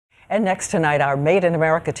And next tonight, our Made in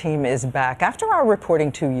America team is back. After our reporting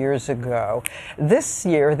 2 years ago, this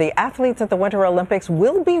year, the athletes at the Winter Olympics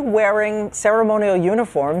will be wearing ceremonial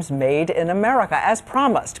uniforms made in America, as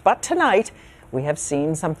promised. But tonight, we have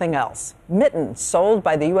seen something else. Mittens sold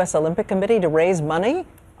by the U.S. Olympic Committee to raise money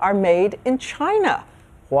are made in China.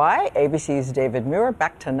 Why? ABC's David Muir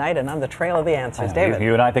back tonight and on the trail of the answers. David.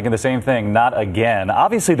 You and I thinking the same thing. Not again.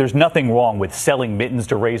 Obviously, there's nothing wrong with selling mittens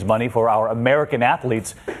to raise money for our American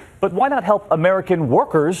athletes. But why not help American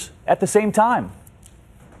workers at the same time?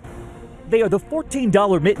 They are the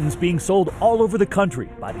 $14 mittens being sold all over the country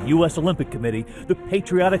by the U.S. Olympic Committee. The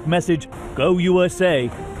patriotic message, Go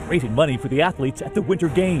USA, raising money for the athletes at the Winter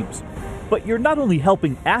Games. But you're not only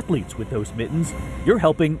helping athletes with those mittens, you're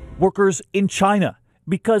helping workers in China.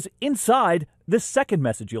 Because inside, the second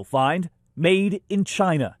message you'll find, Made in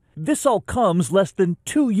China. This all comes less than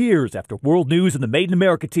 2 years after World News and the Made in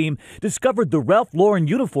America team discovered the Ralph Lauren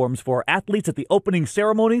uniforms for our athletes at the opening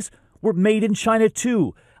ceremonies were made in China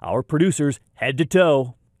too. Our producers head to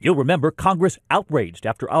toe. You'll remember Congress outraged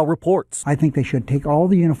after our reports. I think they should take all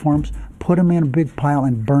the uniforms, put them in a big pile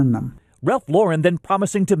and burn them. Ralph Lauren then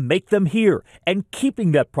promising to make them here and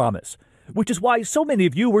keeping that promise. Which is why so many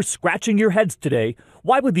of you were scratching your heads today.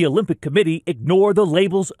 Why would the Olympic Committee ignore the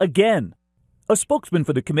labels again? A spokesman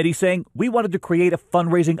for the committee saying we wanted to create a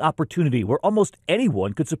fundraising opportunity where almost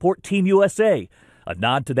anyone could support Team USA. A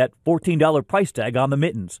nod to that $14 price tag on the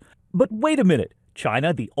mittens. But wait a minute.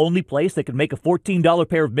 China, the only place that can make a $14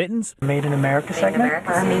 pair of mittens? Made in America segment?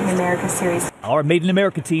 Our Made in America series. Our Made in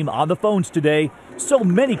America team on the phones today. So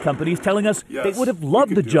many companies telling us they would have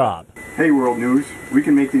loved the job. Hey, World News, we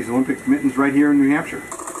can make these Olympic mittens right here in New Hampshire.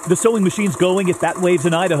 The sewing machine's going at Bat Waves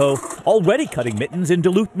in Idaho, already cutting mittens in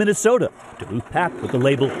Duluth, Minnesota. Duluth packed with the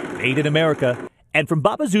label Made in America. And from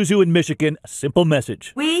Baba Zuzu in Michigan, a simple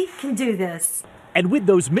message. We can do this. And with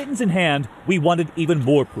those mittens in hand, we wanted even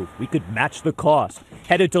more proof we could match the cost.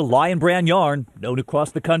 Headed to Lion Brand Yarn, known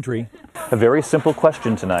across the country. A very simple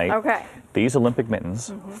question tonight. Okay. These Olympic mittens,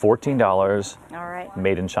 $14, All right.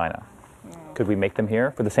 made in China. Could we make them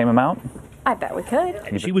here for the same amount? I bet we could.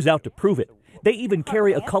 And she was out to prove it. They even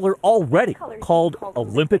carry a color already called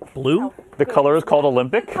Olympic Blue. The color is called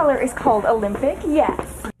Olympic? The color is called Olympic,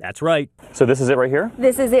 yes. That's right. So this is it right here?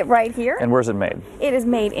 This is it right here. And where's it made? It is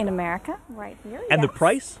made in America, right here. And the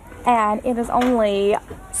price? And it is only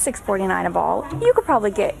 $6.49 a ball. You could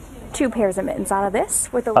probably get 2 pairs of mittens out of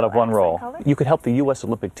this with a Out of one roll. color. You could help the U.S.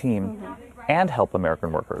 Olympic team and help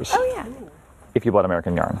American workers. Oh, yeah. If you bought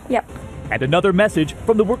American yarn. Yep. And another message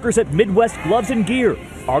from the workers at Midwest Gloves and Gear,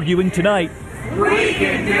 arguing tonight. We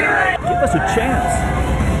can do it! Give us a chance.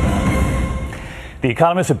 The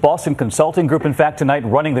economists at Boston Consulting Group, in fact, tonight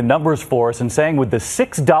running the numbers for us and saying with the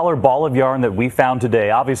 $6 ball of yarn that we found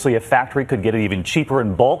today, obviously a factory could get it even cheaper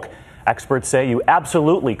in bulk. Experts say you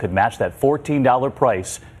absolutely could match that $14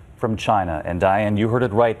 price from China. And Diane, you heard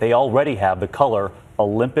it right. They already have the color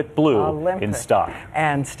Olympic Blue in stock.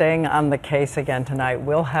 And staying on the case again tonight,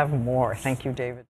 we'll have more. Thank you, David.